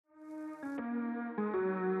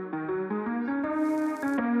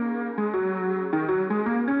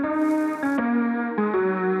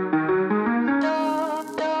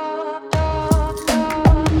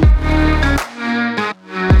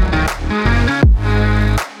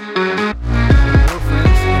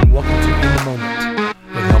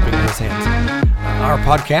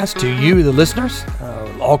podcast to you, the listeners.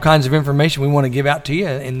 All kinds of information we want to give out to you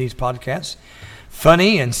in these podcasts.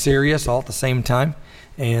 Funny and serious all at the same time.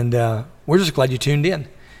 And we're just glad you tuned in.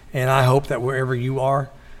 And I hope that wherever you are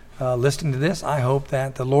listening to this, I hope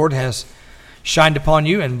that the Lord has shined upon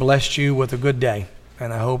you and blessed you with a good day.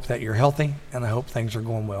 And I hope that you're healthy, and I hope things are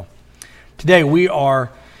going well. Today we are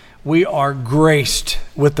graced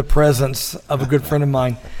with the presence of a good friend of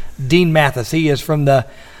mine, Dean Mathis. He is from the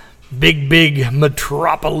big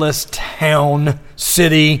metropolis town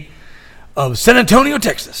city of San Antonio,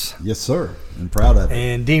 Texas. Yes, sir. I'm proud of it.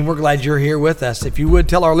 And Dean, we're glad you're here with us. If you would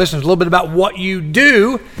tell our listeners a little bit about what you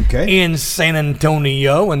do in San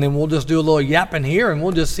Antonio, and then we'll just do a little yapping here, and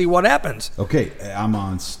we'll just see what happens. Okay. I'm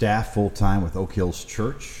on staff full-time with Oak Hills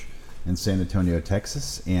Church in San Antonio,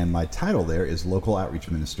 Texas, and my title there is Local Outreach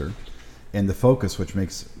Minister. And the focus, which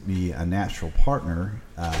makes me a natural partner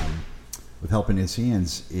with Helping His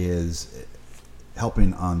Hands, is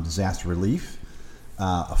helping on disaster relief,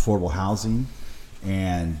 affordable housing,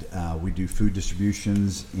 and we do food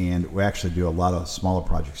distributions, and we actually do a lot of smaller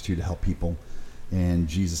projects too to help people in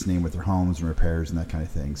Jesus' name with their homes and repairs and that kind of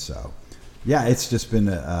thing. So yeah, it's just been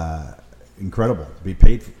incredible to be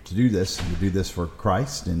paid to do this, and to do this for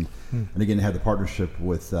Christ, and again to have the partnership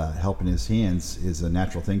with Helping His Hands is a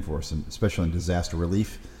natural thing for us, and especially in disaster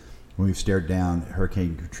relief when we've stared down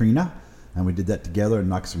Hurricane Katrina, and we did that together and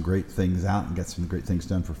knocked some great things out and got some great things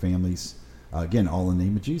done for families. Again, all in the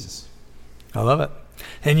name of Jesus. I love it.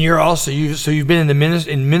 And you're also you've been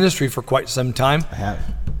in ministry for quite some time. I have.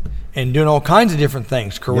 And doing all kinds of different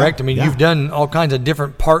things, correct? Yeah, I mean, you've done all kinds of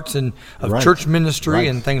different parts of church ministry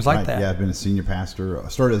and things like that. Yeah, I've been a senior pastor. I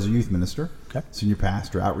started as a youth minister, senior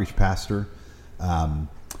pastor, outreach pastor.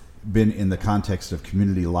 Been in the context of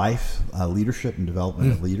community life, leadership and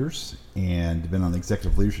development of leaders, and been on the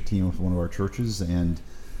executive leadership team of one of our churches. And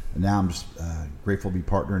now I'm just grateful to be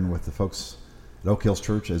partnering with the folks at Oak Hills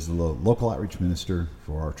Church as the local outreach minister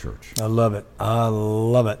for our church. I love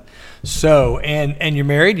it. So, and you're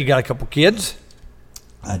married? You got a couple kids?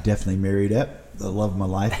 I definitely married up. The love of my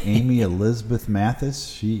life, Amy Elizabeth Mathis.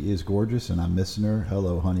 She is gorgeous, and I'm missing her.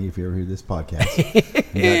 Hello, honey, if you ever hear this podcast.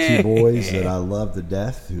 We got two boys that I love to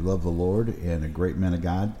death, who love the Lord, and a great man of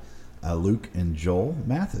God, Luke and Joel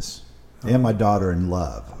Mathis. And my daughter in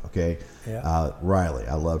love, okay? Yeah. Riley,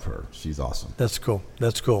 I love her. She's awesome. That's cool.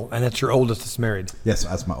 And that's your oldest that's married. Yes,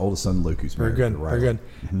 that's my oldest son, Luke, who's married. Very good.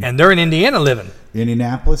 Mm-hmm. And they're in Indiana living.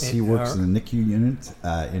 Indianapolis. He works in the NICU unit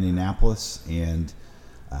in Indianapolis, and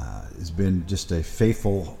has been just a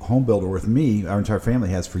faithful home builder with me. Our entire family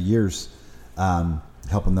has for years,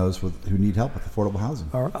 helping those who need help with affordable housing.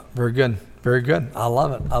 All right. Very good. I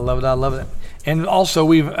love it. And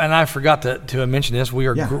also I forgot to mention this, we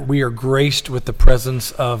are graced with the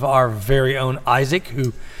presence of our very own Isaac,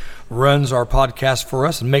 who runs our podcast for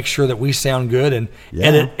us and makes sure that we sound good and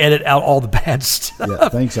edit out all the bad stuff. Yeah,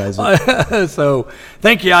 thanks, Isaac. So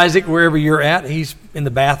thank you, Isaac, wherever you're at. He's in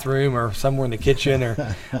the bathroom or somewhere in the kitchen,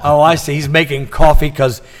 or I see he's making coffee,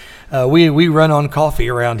 because we run on coffee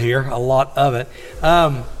around here, a lot of it.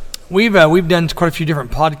 We've done quite a few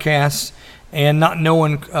different podcasts, and not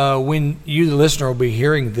knowing when you, the listener, will be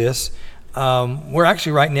hearing this, we're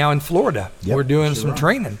actually right now in Florida. Yep, we're doing some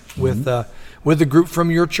training with a group from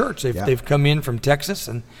your church. They've come in from Texas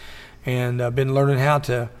and been learning how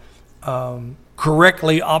to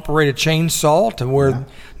correctly operate a chainsaw, to where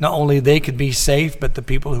not only they could be safe, but the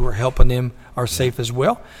people who are helping them are safe as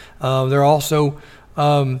well. They're also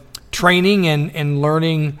training and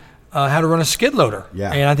learning how to run a skid loader.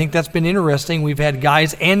 Yeah. And I think that's been interesting. We've had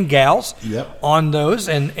guys and gals on those,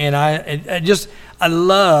 and I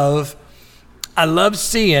love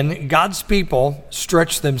seeing God's people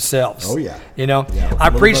stretch themselves. Oh yeah. I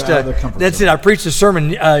preached I preached a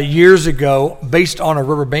sermon years ago based on a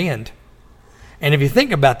rubber band. And if you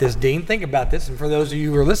think about this, Dean, and for those of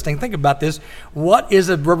you who are listening, think about this. What is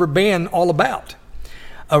a rubber band all about?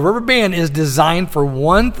 A rubber band is designed for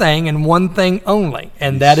one thing and one thing only,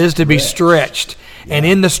 and that is to be stretched. Yeah. And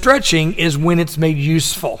in the stretching is when it's made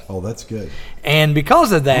useful. Oh, that's good. And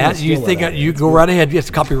because of that, you go right ahead. It's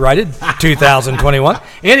copyrighted 2021.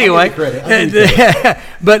 Anyway,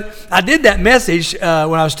 but I did that message when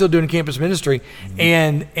I was still doing campus ministry,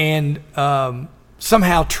 and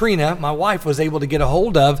somehow Trina, my wife, was able to get a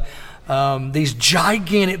hold of these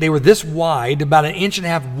gigantic. They were this wide, about 1.5 inches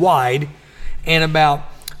wide, and about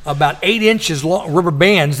 8 inches long rubber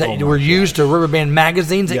bands that were used to rubber band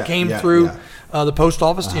magazines that came through the post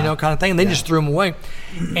office, kind of thing. And they just threw them away.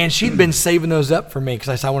 And she'd been saving those up for me because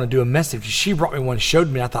I said, I want to do a message. She brought me one, showed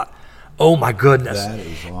me, and I thought, oh my goodness. That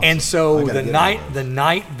is awesome. And so the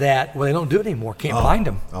night that, they don't do it anymore. Can't find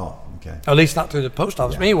them. Oh, Okay. At least not through the post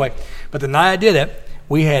office. Yeah. But anyway, but the night I did it,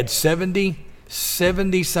 we had 70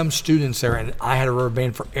 some students there, and I had a rubber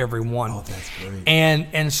band for every one. Oh, that's great.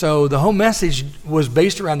 And so the whole message was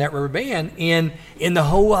based around that rubber band, in the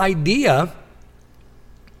whole idea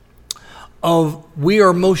of we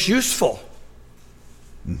are most useful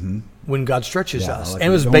when God stretches Yeah, I us. like And it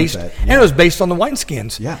where was you're going with based that. and Yeah. it was based on the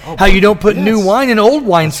wineskins. Yeah. Oh, how you don't put yes. new wine in old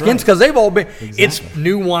wineskins, right. because they've all been it's Exactly.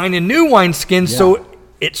 new wine in new wineskins, Yeah. so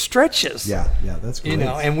it stretches. Yeah, that's great. You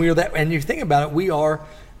know, and we're that, and you think about it, we're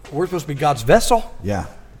supposed to be God's vessel. Yeah,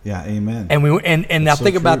 amen. And now so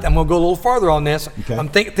think about true. that. I'm going to go a little farther on this.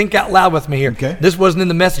 Okay. Think out loud with me here. Okay. This wasn't in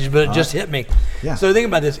the message, but it just hit me. Yeah. So think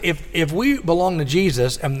about this. If we belong to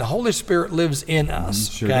Jesus and the Holy Spirit lives in us,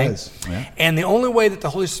 Sure okay? does. Yeah. And the only way that the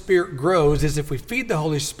Holy Spirit grows is if we feed the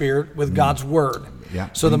Holy Spirit with God's Word. Yeah.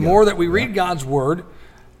 So the Bingo. more that we read Yeah. God's Word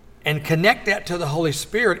and connect that to the Holy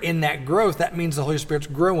Spirit in that growth, that means the Holy Spirit's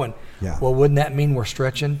growing. Yeah. Well, wouldn't that mean we're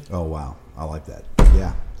stretching? Oh, wow. I like that.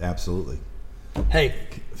 Yeah, absolutely. Hey,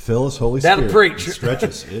 Fill us, Holy that'll Spirit. preach. It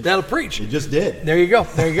stretches. That'll preach. It just did. There you go.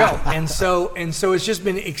 and so it's just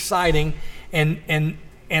been exciting, and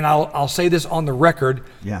I'll say this on the record.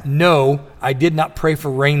 Yeah. No, I did not pray for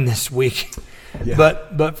rain this week. Yeah.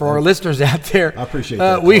 But for our listeners out there, I appreciate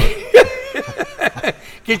that, we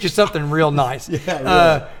get you something real nice.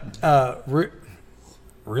 Yeah,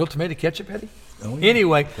 real tomato ketchup, Eddie? Oh, yeah.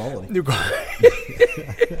 Anyway. Quality.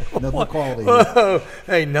 Nothing quality. Oh,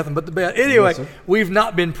 hey, nothing but the best. Anyway, Yes, sir. we've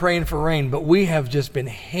not been praying for rain, but we have just been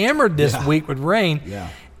hammered this Yeah. week with rain. Yeah.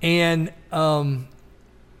 And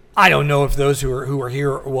I don't know if those who are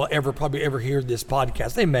here will probably ever hear this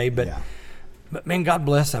podcast. They may, but Yeah. but man, God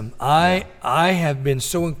bless them. I have been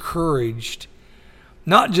so encouraged,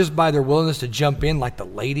 not just by their willingness to jump in like the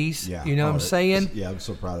ladies. Yeah. You know what I'm saying? Yeah, I'm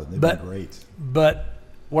so proud of them. They've But- been great. But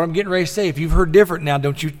what I'm getting ready to say, if you've heard different now,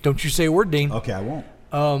 don't you say a word, Dean. Okay, I won't.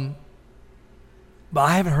 But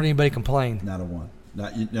I haven't heard anybody complain. Not a one.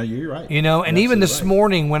 No, you're right. You know, and You're even this absolutely right.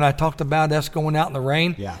 morning when I talked about us going out in the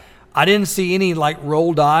rain, Yeah. I didn't see any like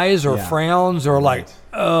rolled eyes or Yeah. frowns or like,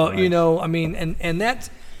 Right. you know, I mean, and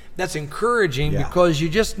that's encouraging Yeah. because you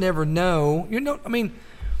just never know. You know, I mean,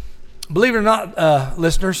 believe it or not,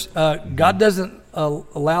 listeners, God doesn't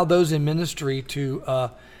allow those in ministry to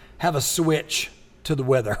have a switch to the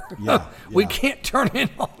weather. Yeah, We yeah. can't turn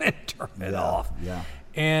it on and turn it Yeah, off. yeah.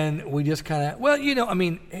 And we just kind of, well, you know, I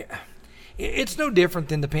mean, it's no different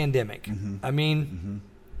than the pandemic. I mean,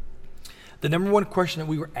 the number one question that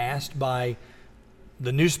we were asked by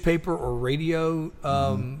the newspaper or radio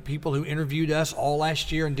people who interviewed us all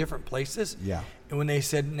last year in different places. Yeah. And when they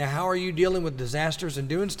said, "Now, how are you dealing with disasters and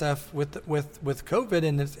doing stuff with COVID?"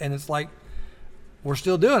 and it's like, we're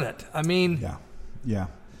still doing it. I mean, Yeah. Yeah.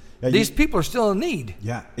 these people are still in need.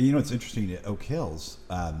 Yeah, and you know it's interesting at Oak Hills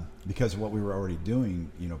because of what we were already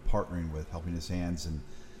doing, you know, partnering with Helping His Hands and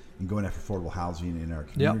going after affordable housing in our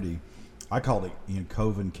community. I called it, you know,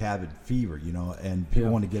 COVID fever, you know, and people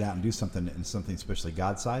Yeah. want to get out and do something especially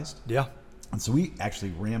God-sized. Yeah. And so we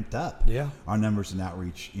actually ramped up our numbers in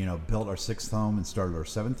outreach, you know, built our 6th home and started our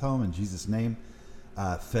 7th home in Jesus' name,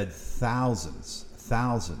 fed thousands,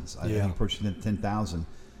 I think approaching 10,000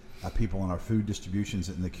 people in our food distributions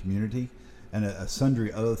in the community and a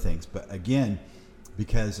sundry other things. But again,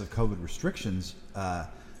 because of COVID restrictions,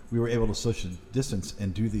 we were able to social distance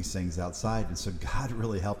and do these things outside. And so God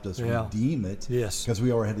really helped us redeem it. Yes. Because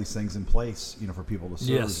we already had these things in place, you know, for people to serve.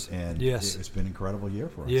 Yes. And Yes. it's been an incredible year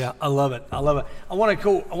for us. Yeah, I love it. I want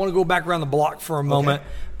to go back around the block for a moment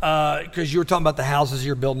because you were talking about the houses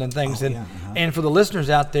you're building and things, and for the listeners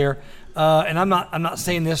out there, and I'm not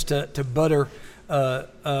saying this to butter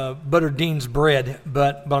Dean's bread,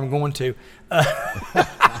 but I'm going to.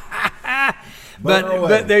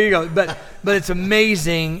 But there you go. But it's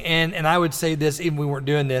amazing, and I would say this even if we weren't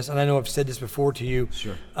doing this, and I know I've said this before to you.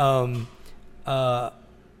 Sure.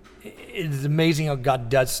 It is amazing how God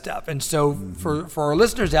does stuff. And so for our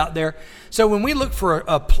listeners out there, so when we look for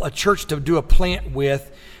a church to do a plant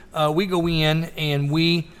with, we go in and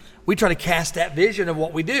we try to cast that vision of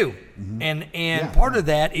what we do. And part of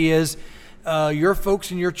that is your folks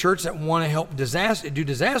in your church that want to help do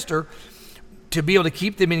disaster, to be able to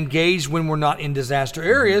keep them engaged when we're not in disaster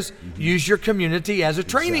areas, use your community as a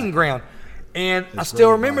training ground. And I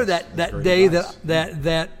still remember that day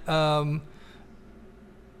that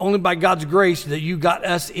only by God's grace that you got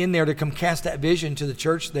us in there to come cast that vision to the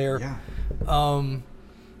church there. Yeah.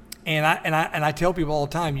 And I tell people all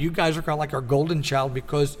the time, you guys are kind of like our golden child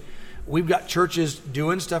because we've got churches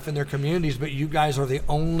doing stuff in their communities, but you guys are the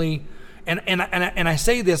only And I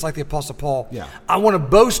say this like the Apostle Paul. Yeah. I want to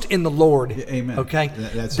boast in the Lord. Yeah, amen. Okay.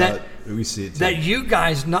 That's how we see it too. That you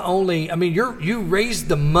guys not only, I mean, you raised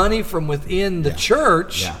the money from within the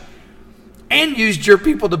church, and used your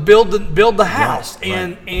people to build the house,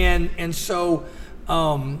 and so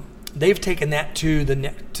they've taken that to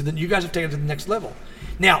the you guys have taken it to the next level.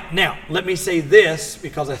 Now let me say this,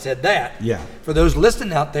 because I said that. Yeah. For those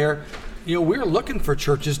listening out there, we're looking for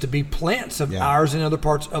churches to be plants of ours in other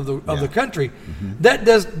parts of the country. Mm-hmm. That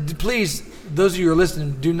does, please, those of you who are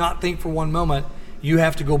listening, do not think for one moment you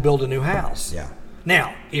have to go build a new house. Yeah.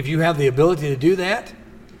 Now, if you have the ability to do that,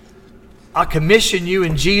 I commission you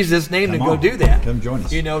in Jesus' name to go do that. Come join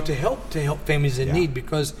us. To help families in need,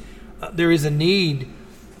 because there is a need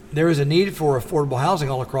for affordable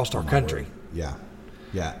housing all across our country. Yeah.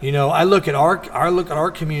 Yeah. I look at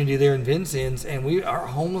our community there in Vincennes, and our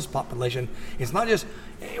homeless population. It's not just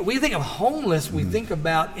we think of homeless. We think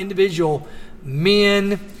about individual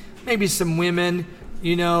men, maybe some women.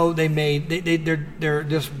 They're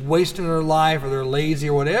just wasting their life, or they're lazy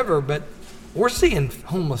or whatever. But we're seeing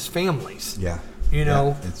homeless families. Yeah.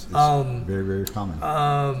 It's very, very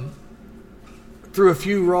common. Through a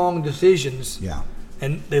few wrong decisions. Yeah.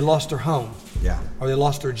 And they lost their home. Yeah. Or they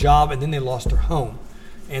lost their job, and then they lost their home.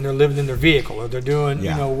 And they're living in their vehicle, or they're doing,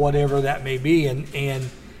 whatever that may be.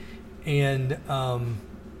 And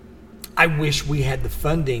I wish we had the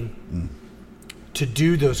funding to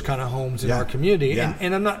do those kind of homes in our community. Yeah.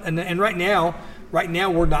 And I'm not. And right now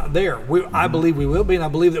we're not there. I believe we will be, and I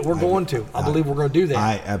believe that we're going to. I believe we're going to do that.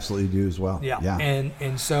 I absolutely do as well. Yeah.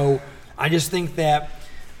 And so I just think that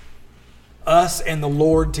us and the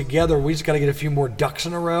Lord together, we just got to get a few more ducks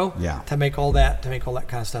in a row to make all that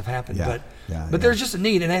kind of stuff happen. But there's just a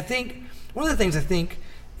need, and I think one of the things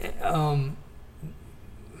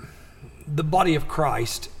the body of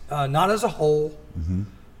Christ, not as a whole,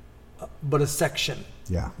 but a section.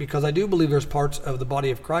 Yeah. Because I do believe there's parts of the body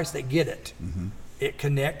of Christ that get it. Mm-hmm. It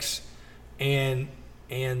connects, and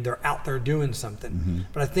they're out there doing something. Mm-hmm.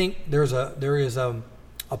 But I think there is a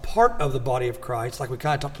part of the body of Christ, like we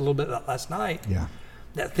kind of talked a little bit about last night,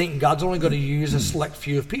 that think God's only going to use a select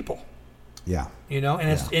few of people. Yeah.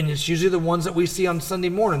 It's usually the ones that we see on Sunday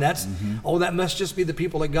morning. That's that must just be the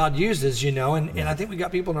people that God uses, and I think we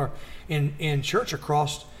got people in church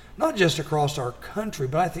across, not just across our country,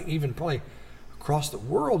 but I think even probably across the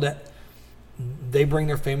world, that they bring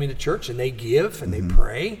their family to church and they give and they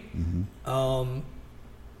pray,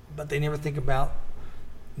 but they never think about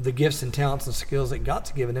the gifts and talents and skills that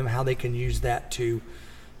God's given them, how they can use that to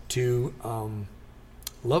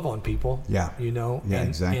love on people,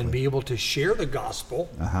 exactly, and be able to share the gospel.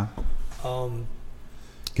 Can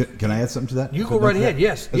I add something to that? You go right ahead.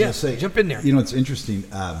 Yes, jump in there. It's interesting.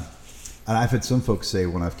 And I've had some folks say,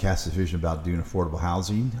 when I've cast the vision about doing affordable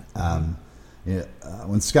housing,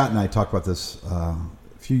 when Scott and I talked about this a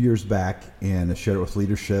few years back, and I shared it with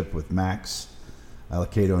leadership, with Max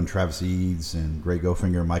Cato and Travis Eads and Greg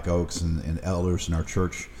Gofinger, Mike Oakes, and elders in our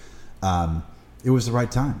church, it was the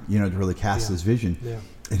right time, to really cast this vision. Yeah.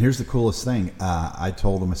 And here's the coolest thing. I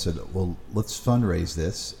told them, I said, well, let's fundraise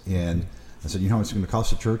this. And I said, how much it's going to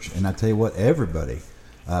cost the church? And I tell you what, everybody,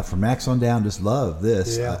 from Max on down, just love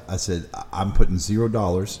this. Yeah. I said, I'm putting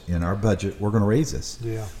 $0 in our budget. We're going to raise this.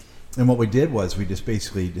 Yeah. And what we did was we just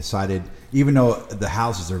basically decided, even though the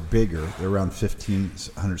houses are bigger, they're around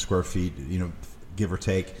 1,500 square feet, give or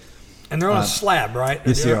take. And they're on a slab, right?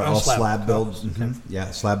 Yes, they're all slab builds. Okay. Mm-hmm.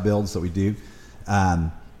 Yeah, slab builds that we do.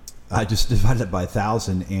 I just divided it by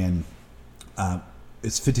 1,000, and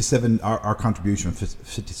it's 57. Our contribution of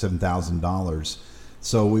 $57,000.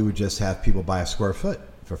 So we would just have people buy a square foot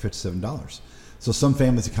for $57. So some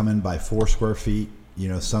families would come in and buy 4 square feet.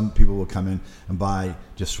 Some people will come in and buy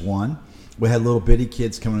just 1. We had little bitty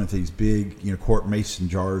kids coming in with these big, quart mason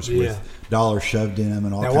jars with dollars shoved in them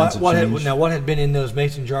and all kinds of change. What had been in those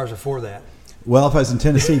mason jars before that? Well, if I was in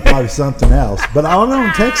Tennessee, probably something else. But I don't know,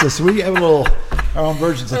 in Texas, we have our own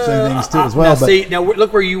versions of some things too as well. Now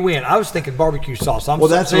look where you went. I was thinking barbecue sauce.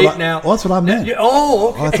 That's what I meant.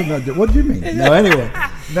 Okay. What did you mean? No, anyway.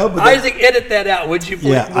 But Isaac, edit that out, would you?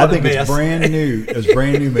 I think it's brand new. It's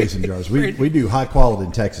brand new mason jars. We do high quality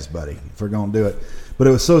in Texas, buddy, if we're going to do it. But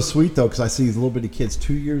it was so sweet, though, because I see these little bitty kids,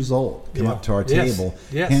 2 years old, come up to our table,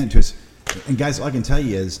 hand it to us. And guys, all I can tell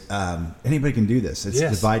you is anybody can do this. It's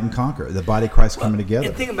divide and conquer. The body of Christ coming together.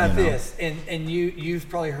 And think about this, and you've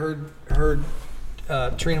probably heard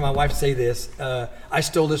Trina, my wife, say this. I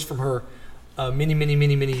stole this from her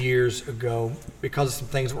many years ago because of some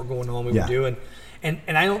things that were going on we were doing.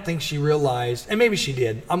 And I don't think she realized, and maybe she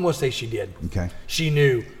did. I'm going to say she did. Okay. She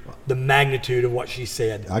knew the magnitude of what she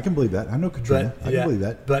said. I can believe that. I know Katrina. I can believe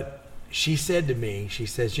that. But she said to me, she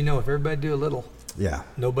says, if everybody do a little,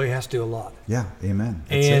 nobody has to do a lot. Yeah, amen.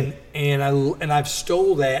 And I've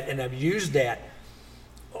stole that and I've used that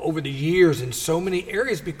over the years in so many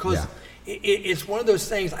areas because it's one of those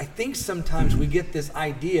things. I think sometimes we get this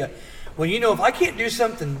idea, well, if I can't do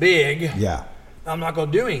something big, I'm not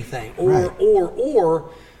going to do anything, or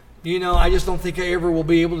I just don't think I ever will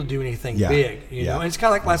be able to do anything big. And it's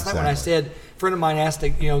kind of like last night when I said, a friend of mine asked,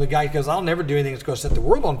 the guy goes, I'll never do anything that's going to set the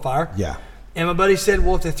world on fire. Yeah. And my buddy said,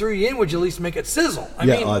 well, if they threw you in, would you at least make it sizzle? I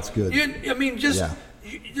mean, that's good.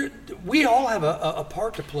 We all have a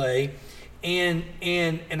part to play, and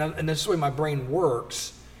this is the way my brain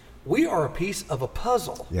works. We are a piece of a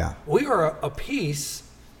puzzle. Yeah. We are a piece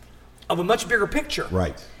of a much bigger picture.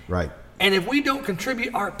 Right. And if we don't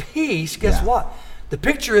contribute our piece, guess what? The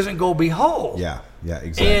picture isn't going to be whole. Yeah,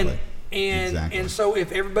 exactly. And so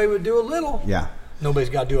if everybody would do a little, nobody's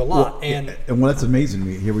got to do a lot. Well, and what's amazing,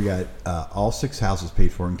 here we got all 6 houses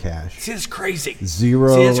paid for in cash. See, it's crazy.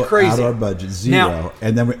 Zero it's crazy. Out of our budget, zero. Now,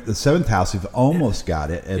 and then the 7th house, we've almost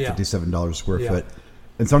got it at $57 a square foot.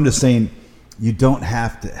 And so I'm just saying, you don't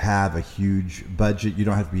have to have a huge budget. You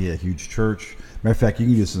don't have to be a huge church. Matter of fact, you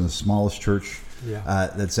can do this in the smallest church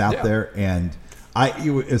that's out there. And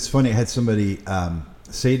it's funny, I had somebody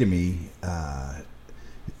say to me,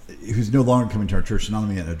 who's no longer coming to our church, not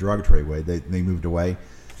only in a derogatory way, they moved away.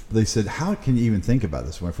 But they said, how can you even think about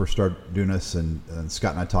this? When I first started doing this, and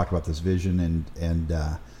Scott and I talked about this vision, and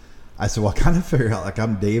I said, well, I kind of figure out, like,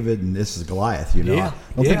 I'm David and this is Goliath, I don't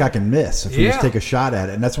think I can miss if we just take a shot at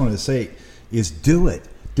it. And that's what I want to say is do it,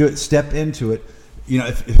 step into it.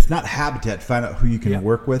 If it's not Habitat, find out who you can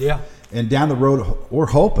work with. And down the road, we're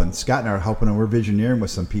hoping, Scott and I are hoping, and we're visioneering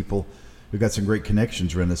with some people. We've got some great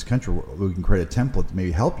connections around this country where we can create a template to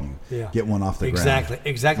maybe help you get one off the ground.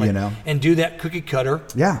 Exactly. And do that cookie cutter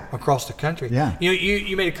across the country. Yeah.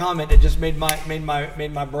 You made a comment that just made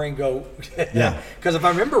my brain go. Because if I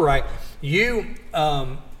remember right, you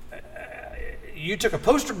took a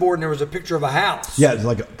poster board and there was a picture of a house. Yeah, it's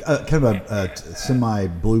like kind of a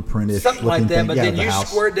semi-blueprint-ish something like that. thing. But then you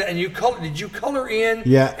squared that and you colored. Did you color in?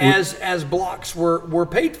 As blocks were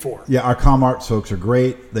paid for? Yeah, our comm arts folks are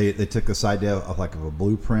great. They took this idea of a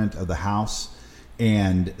blueprint of the house,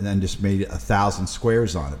 and then just made 1,000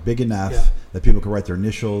 squares on it, big enough that people could write their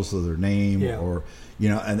initials or their name, or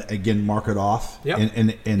and again mark it off.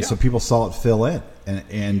 And so people saw it fill in.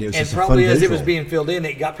 And it was just a fun probably as visual. it was being filled in,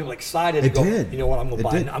 it got people excited. It to go, did. You know what? I'm going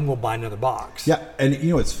to buy another box. Yeah,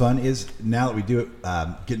 and what's fun is now that we do it,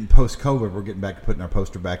 getting post-COVID, we're getting back to putting our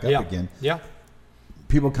poster back up again. Yeah.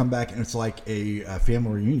 People come back and it's like a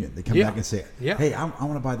family reunion. They come back and say, "Hey, I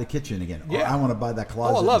want to buy the kitchen again. Or I want to buy that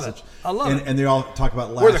closet." Oh, I love it. I love it. And they all talk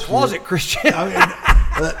about last We're the closet year. Christian. I mean,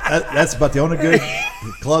 that's about the only good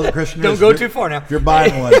closet Christian. Don't go too far now. If you're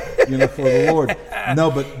buying one, for the Lord.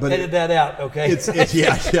 No, but edit that out, okay? It's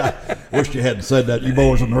Wish you hadn't said that. You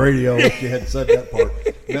boys on the radio. Wish you hadn't said that part.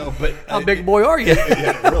 No, but how big a boy are you?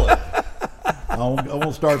 Yeah, really. I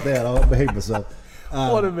won't start that. I won't behave myself.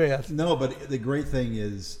 What a mess. No, but the great thing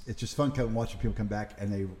is it's just fun watching people come back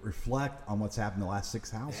and they reflect on what's happened in the last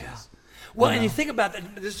 6 houses. Yeah. Well, and you think about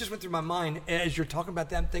that. This just went through my mind as you're talking about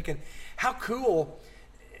that. I'm thinking, how cool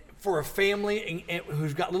for a family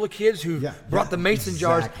who's got little kids who brought the mason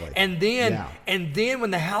jars, and then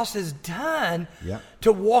when the house is done,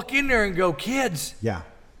 to walk in there and go, kids,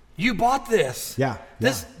 you bought this.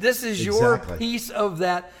 This is your piece of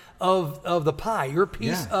that of the pie, your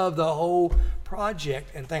piece of the whole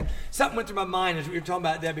project and thing. Something went through my mind as we were talking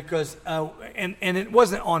about that because and it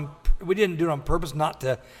wasn't we didn't do it on purpose not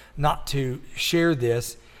to share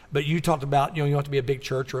this. But you talked about, you don't have to be a big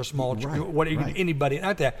church or a small church, anybody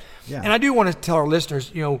like that. Yeah. And I do want to tell our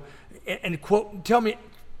listeners, and quote,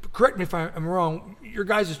 correct me if I'm wrong, your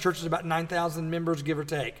guys' church is about 9,000 members, give or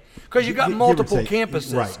take. Because you've got multiple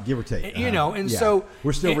campuses. Right, give or take. So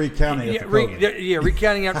we're still recounting after COVID.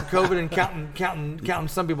 Recounting after COVID and counting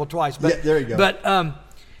some people twice. But, there you go. But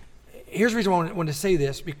here's the reason I wanted to say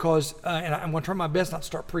this, because, and I'm going to try my best not to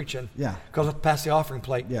start preaching. Yeah. Because I'll pass the offering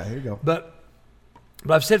plate. Yeah, here you go. But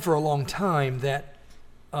I've said for a long time that,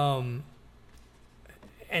 and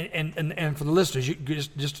for the listeners, you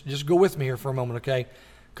just go with me here for a moment, okay?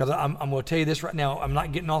 Because I'm going to tell you this right now. I'm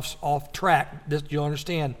not getting off track. This you'll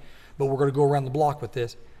understand, but we're going to go around the block with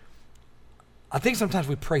this. I think sometimes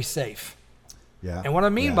we pray safe. Yeah. And what I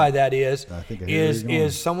mean by that is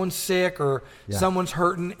someone's sick or someone's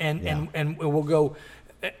hurting, and we'll go,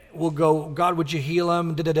 God, would you heal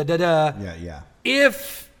them? Da da da da da. Yeah.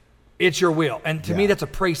 It's your will. And to me, that's a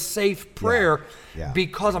pray safe prayer Yeah.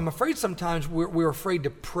 because I'm afraid sometimes we're afraid to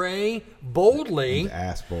pray boldly. And to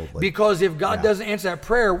ask boldly. Because if God doesn't answer that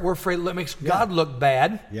prayer, we're afraid it makes God look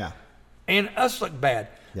bad and us look bad.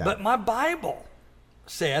 Yeah. But my Bible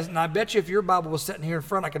says, and I bet you if your Bible was sitting here in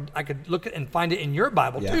front, I could look at and find it in your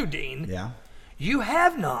Bible too, Dean. Yeah. You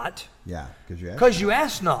have not. Yeah. Because you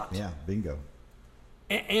ask not. Yeah. Bingo.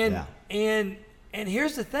 And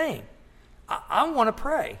here's the thing. I want to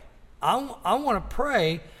pray. I want to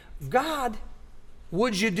pray, God,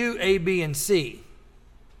 would you do A, B, and C?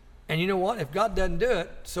 And you know what? If God doesn't do it,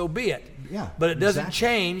 so be it. Yeah, but it doesn't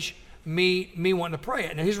change me wanting to pray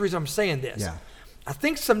it. Now, here's the reason I'm saying this. Yeah. I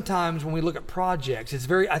think sometimes when we look at projects, it's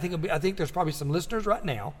very. I think there's probably some listeners right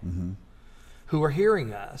now who are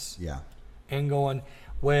hearing us and going,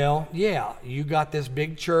 well, yeah, you got this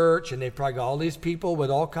big church, and they've probably got all these people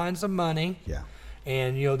with all kinds of money. Yeah.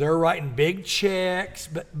 And, they're writing big checks.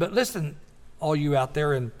 But listen, all you out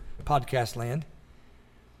there in podcast land,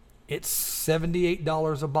 it's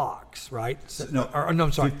 $78 a box, right? No,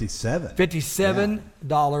 I'm sorry.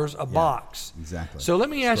 $57 a box. Exactly. So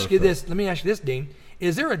let me ask you this. Let me ask you this, Dean.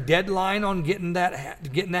 Is there a deadline on getting that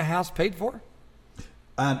house paid for?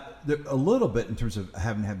 A little bit in terms of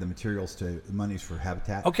having to have the materials the monies for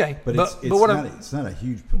Habitat. Okay. But it's not a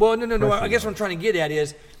huge. Well, no. I guess what I'm trying to get at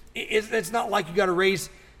is, it's not like you got to raise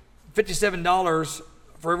 $57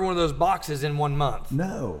 for every one of those boxes in 1 month.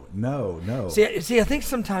 No. See, I think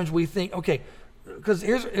sometimes we think, okay, because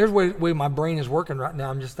here's the way my brain is working right now.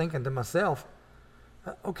 I'm just thinking to myself,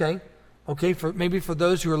 okay, for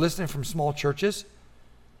those who are listening from small churches,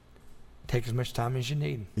 take as much time as you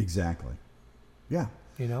need. Exactly. Yeah.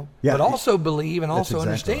 Yeah, but also believe and also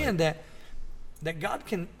understand that God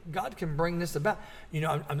can bring this about.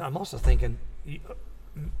 I'm also thinking.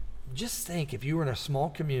 Just think if you were in a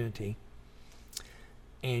small community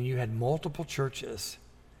and you had multiple churches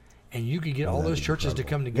and you could get all those churches to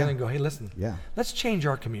come together and go, hey, listen, let's change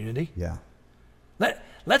our community. Yeah.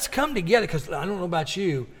 Let's come together, because I don't know about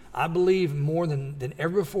you. I believe more than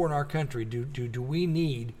ever before in our country do we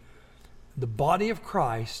need the body of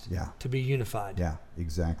Christ to be unified. Yeah,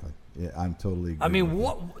 exactly. Yeah, I'm totally agree. I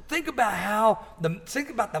mean, think about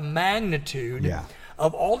the magnitude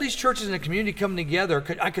of all these churches in the community coming together.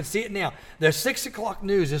 I could see it now. The 6:00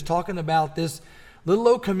 news is talking about this little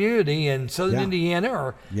old community in southern Indiana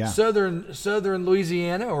or southern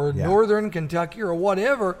Louisiana or northern Kentucky or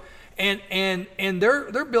whatever, and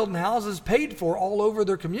they're building houses paid for all over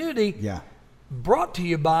their community. Yeah. Brought to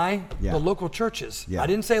you by the local churches. I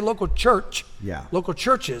didn't say local church. Local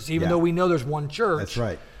churches, even though we know there's one church. That's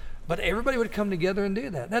right. But everybody would come together and do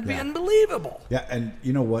that. That'd be unbelievable. Yeah, and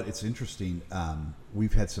you know what? It's interesting.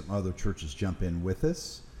 We've had some other churches jump in with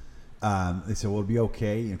us. They said, well, it'll be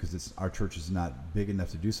okay, because our church is not big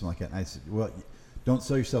enough to do something like that. And I said, well, don't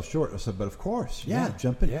sell yourself short. I said, but of course,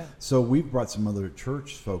 jump in. Yeah. So we've brought some other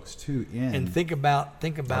church folks, too, in. And think about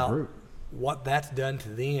what that's done to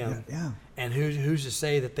them. Yeah. And who's to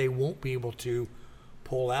say that they won't be able to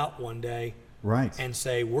pull out one day, right, and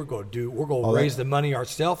say we're going to raise the money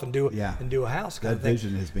ourselves and do a house kind of thing.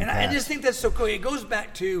 Vision has been. And I just think that's so cool. It goes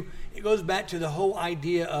back to the whole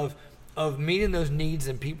idea of meeting those needs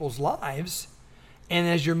in people's lives, and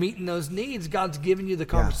as you're meeting those needs, God's giving you the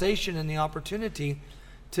conversation and the opportunity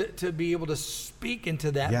to be able to speak into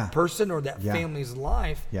that person or that family's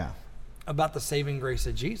life. Yeah. About the saving grace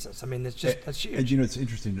of Jesus. I mean, that's huge. And it's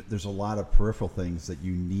interesting. There's a lot of peripheral things that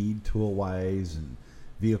you need tool-wise and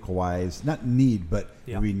vehicle-wise. Not need, but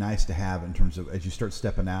it would be nice to have in terms of as you start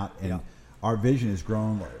stepping out. And our vision has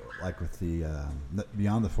grown, like with the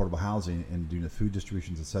beyond the affordable housing and doing the food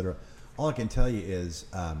distributions, et cetera. All I can tell you is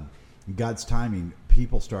God's timing.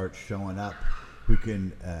 People start showing up who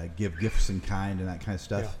can give gifts in kind and that kind of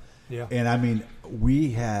stuff. Yeah. And I mean,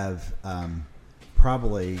 we have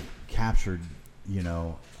probably captured,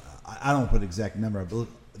 I don't put an exact number, but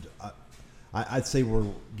I'd say we're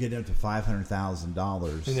getting up to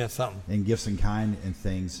 $500,000 in gifts in kind and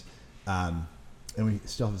things, and we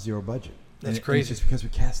still have zero budget. That's crazy. It's just because we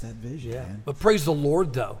cast that vision. Yeah, man. but praise the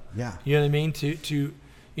Lord, though. Yeah, you know what I mean.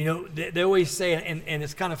 They always say it, and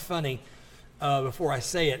it's kind of funny. Before I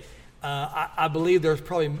say it, I believe there was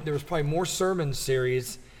probably more sermon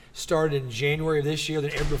series started in January of this year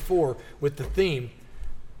than ever before with the theme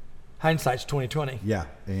hindsight's 2020. Yeah,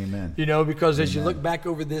 amen. Because as you look back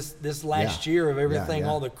over this last year of everything,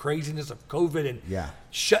 all the craziness of COVID and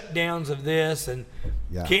shutdowns of this, and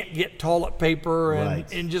can't get toilet paper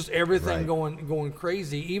and just everything going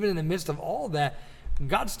crazy. Even in the midst of all that,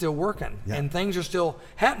 God's still working and things are still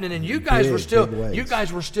happening. And you guys were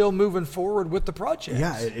still moving forward with the project.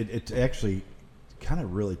 Yeah, it actually kind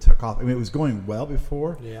of really took off. I mean, it was going well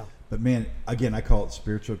before. Yeah. But man, again, I call it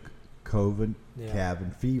spiritual COVID,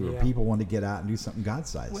 cabin fever. Yeah. People want to get out and do something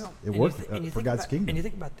God-sized. Well, it worked for God's kingdom. And you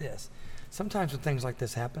think about this. Sometimes when things like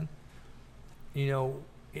this happen,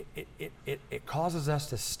 it causes us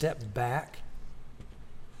to step back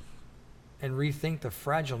and rethink the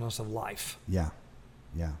fragileness of life. Yeah.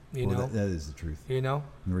 Yeah. That is the truth. And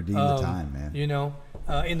redeem the time, man.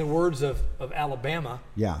 In the words of Alabama.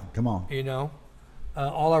 Yeah, come on.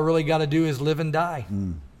 All I really got to do is live and die.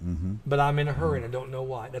 Mm-hmm. But I'm in a hurry and I don't know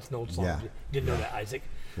why. That's an old song. Yeah. You didn't know that, Isaac.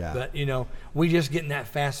 Yeah. But, we just get in that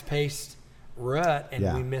fast-paced rut and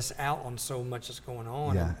Yeah. we miss out on so much that's going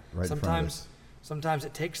on. Yeah, And right in front of us. sometimes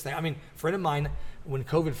it takes things. I mean, a friend of mine, when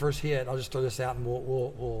COVID first hit, I'll just throw this out and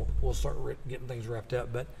we'll start getting things wrapped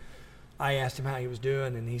up. But I asked him how he was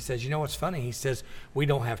doing, and he says, what's funny? He says, we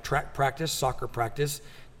don't have track practice, soccer practice,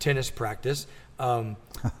 tennis practice,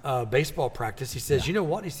 baseball practice. He says, you know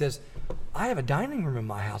what? He says, I have a dining room in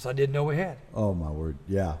my house I didn't know we had. Oh, my word.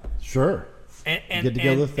 Yeah, sure. And get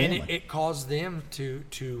together with family. And it caused them to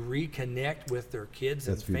reconnect with their kids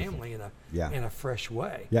and family in a fresh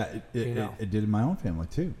way. Yeah, it did in my own family,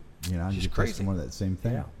 too. I'm just testimony of that same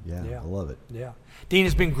thing. Yeah, I love it. Yeah, Dean,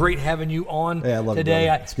 it's been great having you on I love today.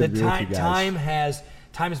 It, it's good to be with you guys.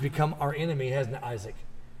 Time has become our enemy, hasn't it, Isaac?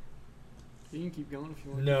 You can keep going if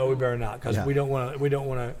you want. No, we better not, because we don't want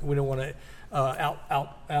to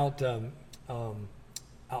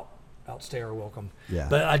outstay our welcome. Yeah.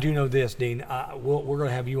 But I do know this, Dean. We're going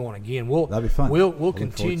to have you on again. That'd be fun. We'll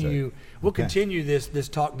continue. We'll continue this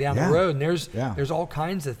talk down the road. And there's all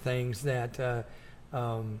kinds of things that.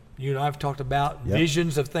 You and I've talked about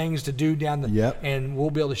visions of things to do down and we'll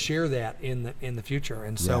be able to share that in the future.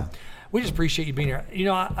 And so we just appreciate you being here.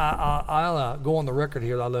 I'll go on the record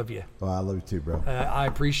here that I love you. Well, I love you too, bro. I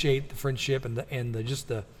appreciate the friendship and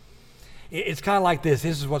it's kind of like this.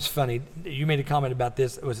 This is what's funny. You made a comment about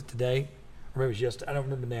this. Was it today? Or maybe it was yesterday. I don't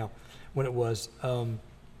remember now when it was.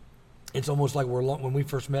 It's almost like when we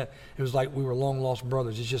first met, it was like we were long lost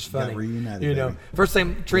brothers. It's just funny. Got reunited, baby. First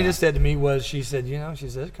thing Trina said to me was, she said,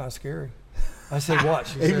 it's kind of scary. I said, what?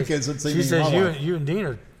 She says, you and Dean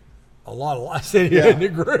are a lot alike. I said, yeah, in the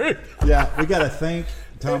group. Yeah, we got to thank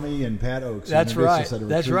Tommy and Pat Oaks. That's right.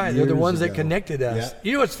 That's right. They're the ones that connected us.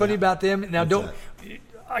 You know what's funny about them? Now,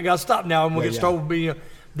 I got to stop now and we'll get started.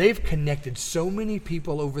 They've connected so many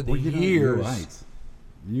people over the years. You're right.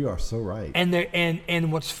 You are so right.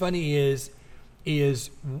 And what's funny is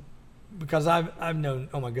because I've known,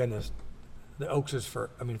 oh my goodness, the Oaks is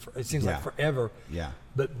it seems like forever. Yeah.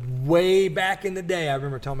 But way back in the day, I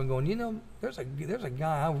remember Tommy going, there's a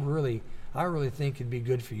guy I really think it'd be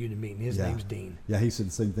good for you to meet, and his name's Dean. Yeah, he said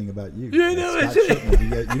the same thing about you. Scott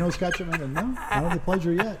Shipman. You know Scott Shipman? No, not had the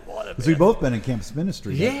pleasure yet. Because we've both been in campus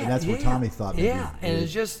ministry, and that's where Tommy thought. Yeah, and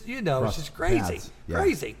it's just it's just crazy,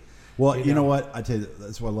 crazy. Well, you know what? I tell you,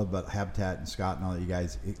 that's what I love about Habitat and Scott and all you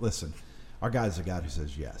guys. Listen, our God's a God who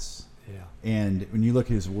says yes. Yeah. And when you look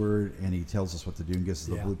at His Word and He tells us what to do and gives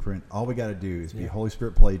us the blueprint, all we got to do is be Holy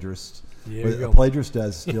Spirit plagiarists. What a plagiarist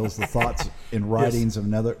does steals the thoughts and writings of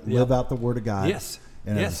another. Live out the Word of God. Yes.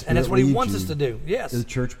 And that's what He wants us to do. Yes. The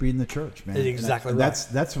church being the church, man. Exactly right.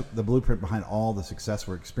 That's the blueprint behind all the success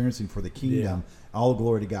we're experiencing for the kingdom. All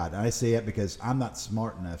glory to God. And I say it because I'm not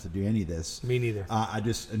smart enough to do any of this. Me neither. I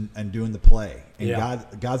just am doing the play. And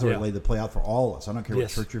God's already laid the play out for all of us. I don't care what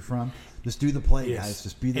church you're from. Just do the play, guys.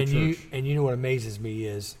 Just be the church. And you know what amazes me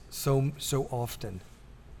is so often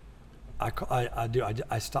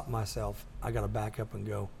I stop myself. I got to back up and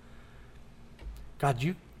go, God,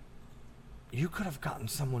 you could have gotten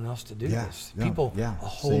someone else to do this. People a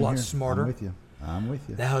whole lot smarter. I'm with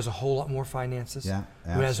you. That has a whole lot more finances. Yeah,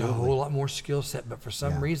 absolutely. Who has a whole lot more skill set. But for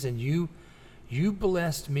some reason, you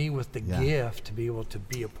blessed me with the gift to be able to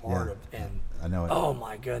be a part of. And I know it. Oh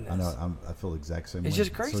my goodness. I know. I feel the exact same way. It's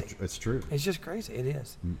just crazy. So it's true. It's just crazy. It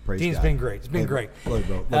is. Praise Dean, God. It's been great. It's been great.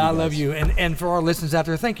 I love you. And for our listeners out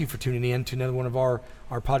there, thank you for tuning in to another one of our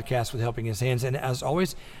podcasts with Helping His Hands. And as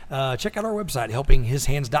always, check out our website,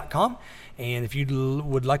 helpinghishands.com. And if you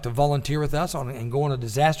would like to volunteer with us and go on a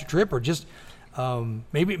disaster trip, or just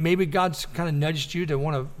maybe God's kind of nudged you to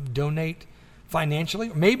want to donate financially.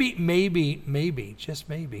 Maybe, just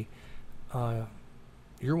maybe,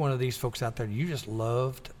 you're one of these folks out there. You just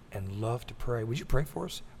loved to pray. Would you pray for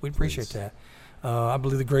us? We'd appreciate that. I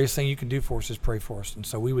believe the greatest thing you can do for us is pray for us, and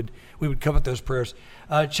so we would covet those prayers.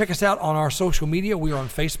 Check us out on our social media. We are on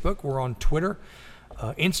Facebook. We're on Twitter,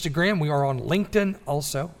 Instagram. We are on LinkedIn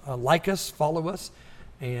also. Like us, follow us,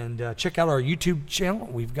 and check out our YouTube channel.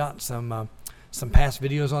 We've got some past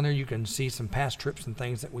videos on there. You can see some past trips and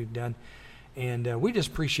things that we've done. And we just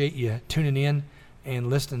appreciate you tuning in and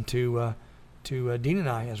listening to Dean and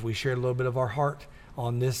I as we shared a little bit of our heart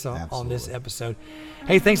on this episode.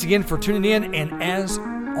 Hey, thanks again for tuning in, and as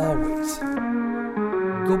always,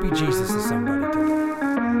 go be Jesus to somebody today.